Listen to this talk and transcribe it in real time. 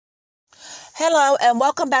Hello and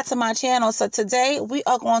welcome back to my channel. So today we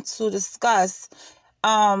are going to discuss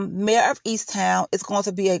Mare of Easttown. It's going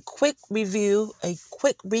to be a quick review, a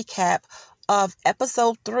quick recap of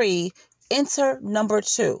episode 3, enter number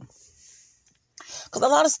 2. Because a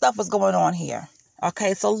lot of stuff was going on here.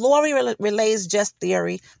 Okay, so Lori relays Jess'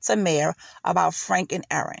 theory to Mare about Frank and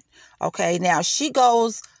Erin. Okay, now she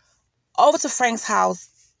goes over to Frank's house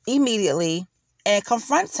immediately and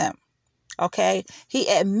confronts him. Okay, he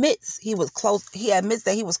admits he was close. He admits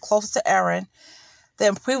that he was closer to Erin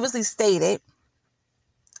than previously stated,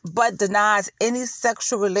 but denies any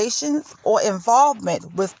sexual relations or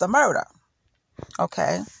involvement with the murder.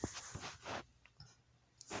 Okay.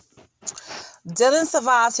 Dylan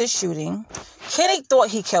survives his shooting. Kenny thought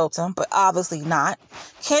he killed him, but obviously not.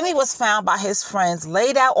 Kenny was found by his friends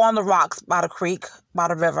laid out on the rocks by the creek, by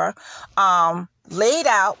the river, laid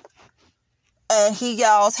out. And he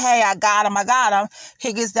yells, "Hey, I got him, I got him."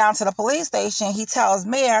 He gets down to the police station. He tells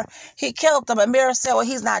Mare he killed him. And Mare said, well,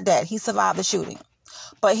 he's not dead. He survived the shooting.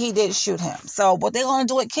 But he did shoot him. So what they're going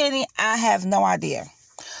to do with Kenny, I have no idea.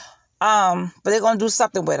 But they're going to do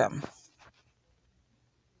something with him.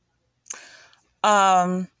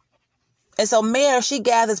 And so Mare, she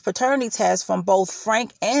gathers paternity tests from both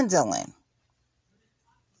Frank and Dylan.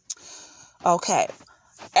 Okay.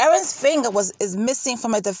 Erin's finger is missing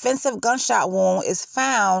from a defensive gunshot wound is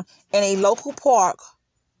found in a local park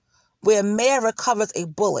where Mare recovers a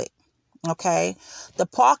bullet. Okay. The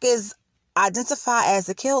park is identified as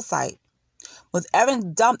the kill site, with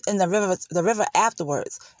Erin dumped in the river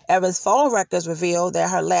afterwards. Erin's phone records reveal that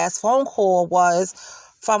her last phone call was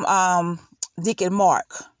from Deacon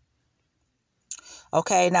Mark.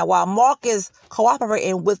 Okay. Now, while Mark is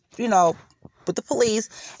cooperating with, with the police,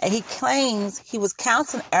 and he claims he was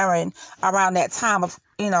counseling Erin around that time of,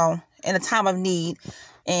 in a time of need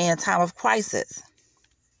and a time of crisis.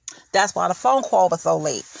 That's why the phone call was so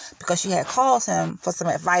late, because she had called him for some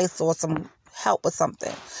advice or some help with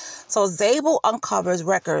something. So Zabel uncovers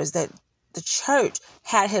records that the church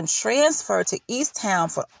had him transferred to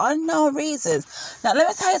Easttown for unknown reasons. Now, let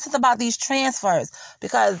me tell you something about these transfers,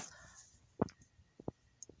 because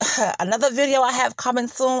another video I have coming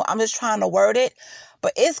soon, I'm just trying to word it,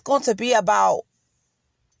 but it's going to be about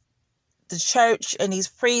the church and these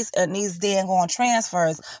priests and these dang on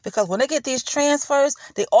transfers, because when they get these transfers,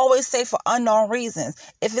 they always say for unknown reasons.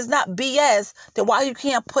 If it's not BS, then why you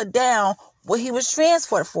can't put down what he was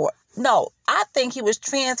transferred for? No, I think he was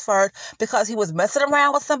transferred because he was messing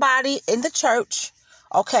around with somebody in the church,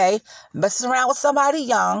 okay, messing around with somebody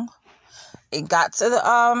young. It got to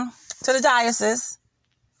the diocese.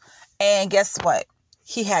 And guess what?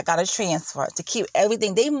 He had got a transfer to keep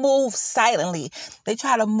everything. They move silently. They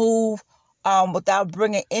try to move without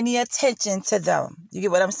bringing any attention to them. You get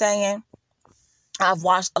what I'm saying? I've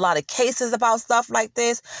watched a lot of cases about stuff like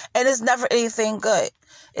this, and it's never anything good.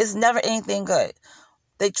 It's never anything good.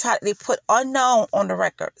 They put unknown on the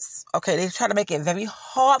records. Okay, they try to make it very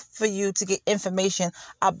hard for you to get information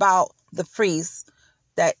about the priest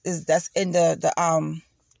that's in the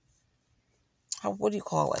what do you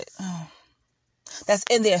call it? That's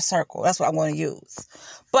in their circle. That's what I'm going to use.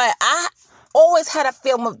 But I always had a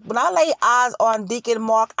feeling, when I laid eyes on Deacon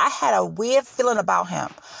Mark, I had a weird feeling about him.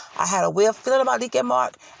 I had a weird feeling about Deacon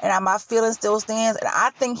Mark, and my feeling still stands. And I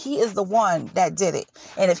think he is the one that did it.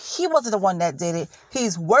 And if he wasn't the one that did it,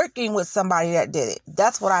 he's working with somebody that did it.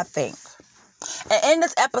 That's what I think. And in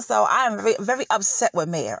this episode, I am very, very upset with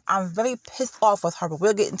Mare. I'm very pissed off with her, but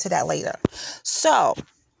we'll get into that later. So,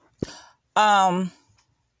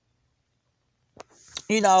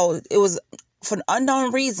 it was for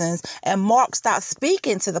unknown reasons, and Mark stopped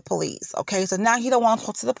speaking to the police. Okay, so now he don't want to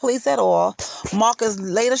talk to the police at all. Mark is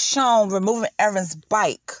later shown removing Erin's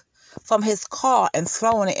bike from his car and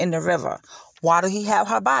throwing it in the river. Why did he have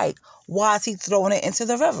her bike? Why is he throwing it into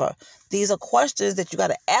the river? These are questions that you got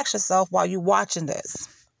to ask yourself while you're watching this.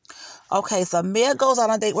 Okay, so Mare goes on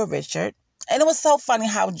a date with Richard. And it was so funny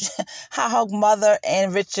how her mother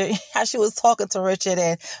and Richard, how she was talking to Richard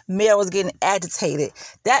and Mare was getting agitated.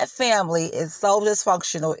 That family is so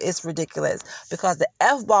dysfunctional. It's ridiculous. Because the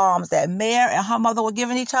F-bombs that Mare and her mother were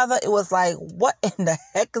giving each other, it was like, what in the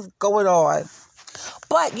heck is going on?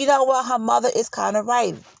 But you know what? Her mother is kind of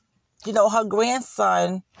right. Her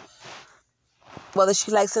grandson, whether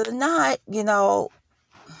she likes it or not,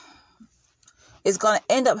 is going to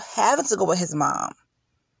end up having to go with his mom.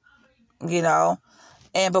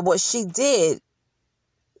 But what she did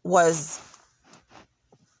was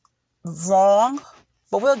wrong,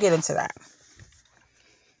 but we'll get into that.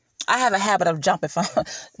 I have a habit of jumping from,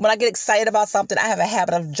 when I get excited about something, I have a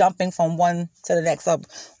habit of jumping from one to the next. So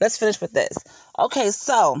let's finish with this. Okay,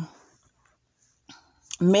 so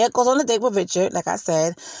Mare goes on a date with Richard, like I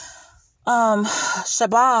said.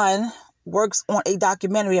 Shaban works on a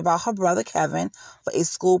documentary about her brother Kevin for a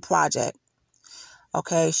school project.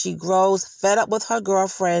 Okay, she grows fed up with her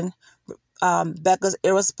girlfriend, Becca's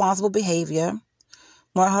irresponsible behavior,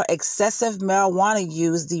 when her excessive marijuana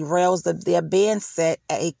use derails their band set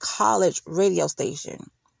at a college radio station.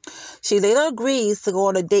 She later agrees to go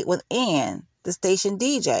on a date with Ann, the station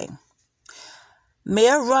DJ.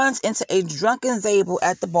 Mare runs into a drunken Zabel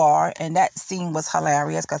at the bar, and that scene was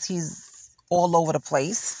hilarious because he's all over the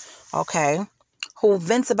place, okay, who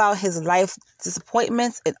vents about his life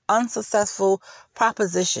disappointments and unsuccessful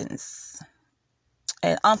propositions.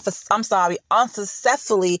 And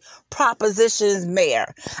unsuccessfully propositions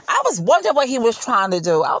Mare. I was wondering what he was trying to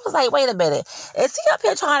do. I was like, wait a minute. Is he up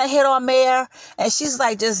here trying to hit on Mare? And she's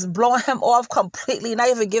like just blowing him off completely, not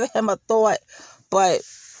even giving him a thought. But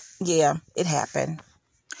yeah, it happened.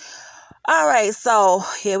 All right, so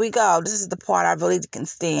here we go. This is the part I really can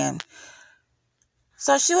stand.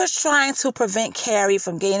 So she was trying to prevent Carrie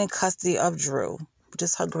from gaining custody of Drew, which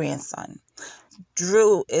is her grandson.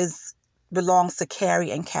 Drew belongs to Carrie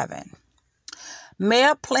and Kevin.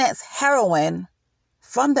 Mare plants heroin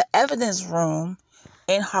from the evidence room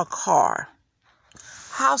in her car.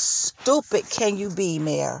 How stupid can you be,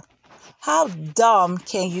 Mare? How dumb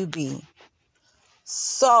can you be?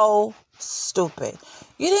 So stupid.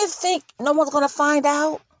 You didn't think no one's going to find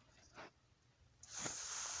out?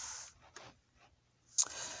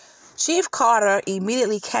 Chief Carter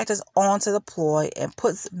immediately catches on to the ploy and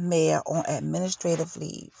puts Mare on administrative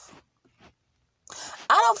leave.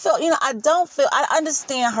 I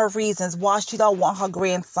understand her reasons why she don't want her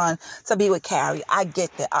grandson to be with Carrie. I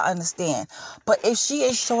get that. I understand. But if she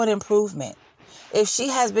is showing improvement, if she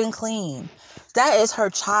has been clean, that is her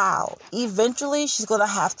child. Eventually, she's going to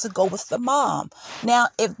have to go with the mom. Now,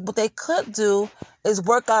 if what they could do is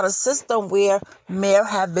work out a system where Mare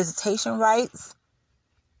have visitation rights,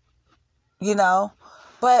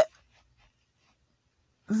 but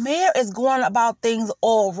Mare is going about things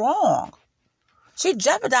all wrong. She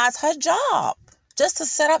jeopardized her job just to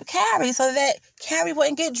set up Carrie so that Carrie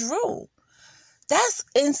wouldn't get Drew. That's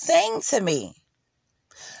insane to me.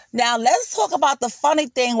 Now, let's talk about the funny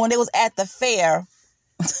thing when it was at the fair.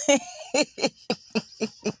 I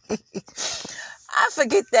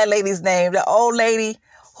forget that lady's name. The old lady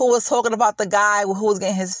who was talking about the guy who was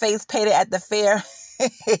getting his face painted at the fair.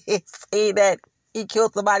 Saying that he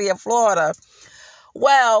killed somebody in Florida.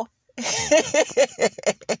 Well,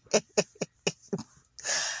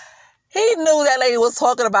 he knew that lady was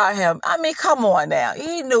talking about him. I mean, come on now.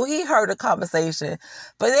 He heard the conversation.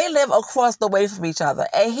 But they live across the way from each other.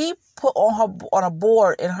 And he put on a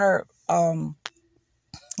board in her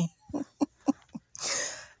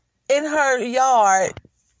in her yard,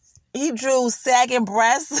 he drew sagging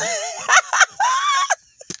breasts.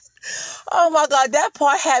 Oh my God, that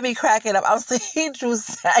part had me cracking up. I was saying he drew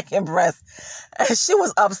sagging breasts. And she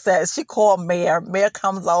was upset. She called Mare. Mare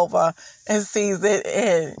comes over and sees it.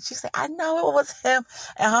 And she said, I know it was him.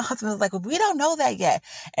 And her husband was like, well, we don't know that yet.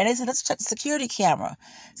 And they said, let's check the security camera.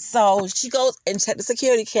 So she goes and checks the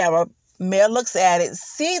security camera. Mare looks at it,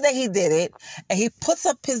 sees that he did it. And he puts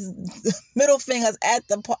up his middle fingers at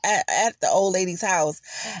the old lady's house.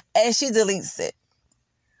 And she deletes it.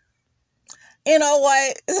 You know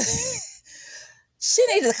what?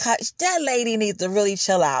 That lady needs to really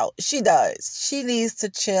chill out. She does. She needs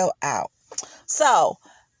to chill out. So,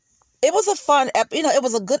 it was a fun, it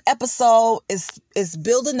was a good episode. It's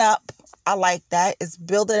building up. I like that. It's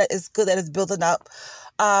good that it's building up.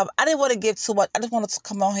 I didn't want to give too much. I just wanted to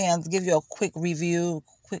come on here and give you a quick review,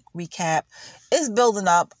 quick recap. It's building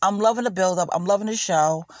up. I'm loving the build up. I'm loving the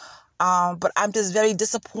show. But I'm just very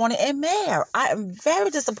disappointed in Mare. I am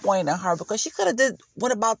very disappointed in her because she could have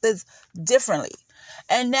went about this differently.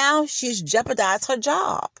 And now she's jeopardized her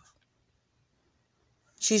job.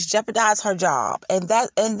 She's jeopardized her job. And that,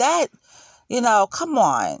 come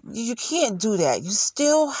on. You can't do that. You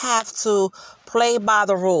still have to play by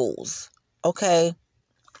the rules. Okay?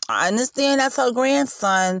 I understand that's her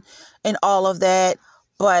grandson and all of that,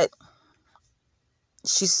 but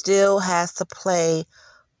she still has to play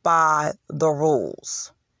by the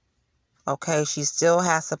rules. Okay? She still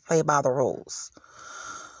has to play by the rules.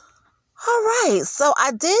 All right. So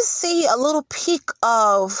I did see a little peek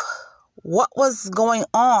of what was going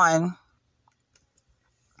on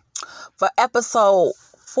for episode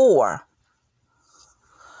 4.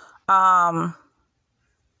 I'm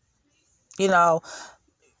going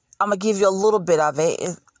to give you a little bit of it.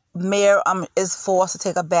 Mare is forced to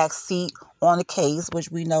take a back seat on the case,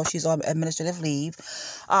 which we know she's on administrative leave.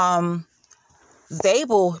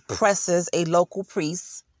 Zabel presses a local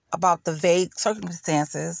priest about the vague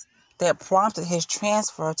circumstances that prompted his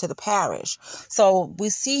transfer to the parish. So we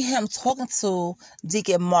see him talking to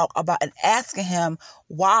Deacon Mark about and asking him,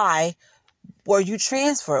 why were you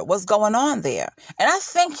transferred? What's going on there? And I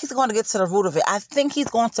think he's going to get to the root of it. I think he's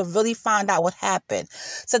going to really find out what happened.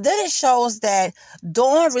 So then it shows that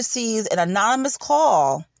Dawn receives an anonymous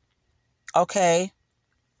call, okay,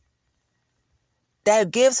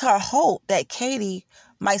 that gives her hope that Katie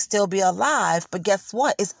might still be alive, but guess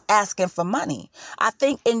what? It's asking for money. I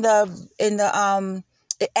think it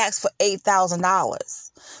asks for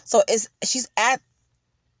 $8,000. So she's at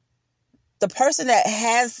the person that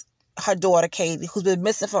has her daughter Katie, who's been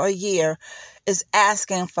missing for a year, is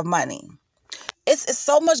asking for money. It's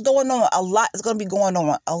so much going on. A lot is going to be going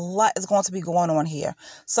on. A lot is going to be going on here.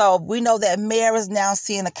 So we know that Mare is now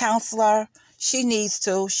seeing a counselor. She needs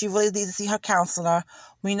to. She really needs to see her counselor.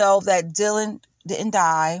 We know that Dylan didn't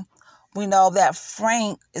die. We know that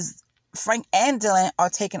Frank and Dylan are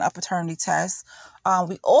taking a paternity test.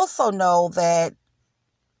 We also know that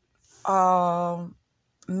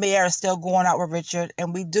Mare is still going out with Richard,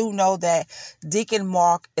 and we do know that Deacon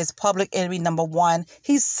Mark is public enemy number one.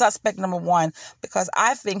 He's suspect number one because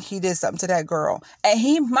I think he did something to that girl, and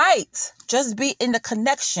he might just be in the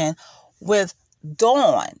connection with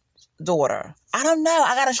Dawn's daughter. I don't know.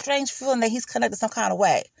 I got a strange feeling that he's connected some kind of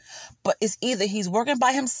way, but it's either he's working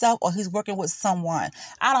by himself or he's working with someone.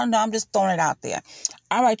 I don't know. I'm just throwing it out there.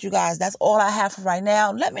 All right, you guys, that's all I have for right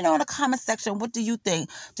now. Let me know in the comment section, what do you think?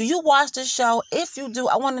 Do you watch this show? If you do,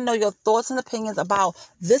 I want to know your thoughts and opinions about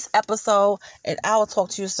this episode, and I will talk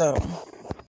to you soon.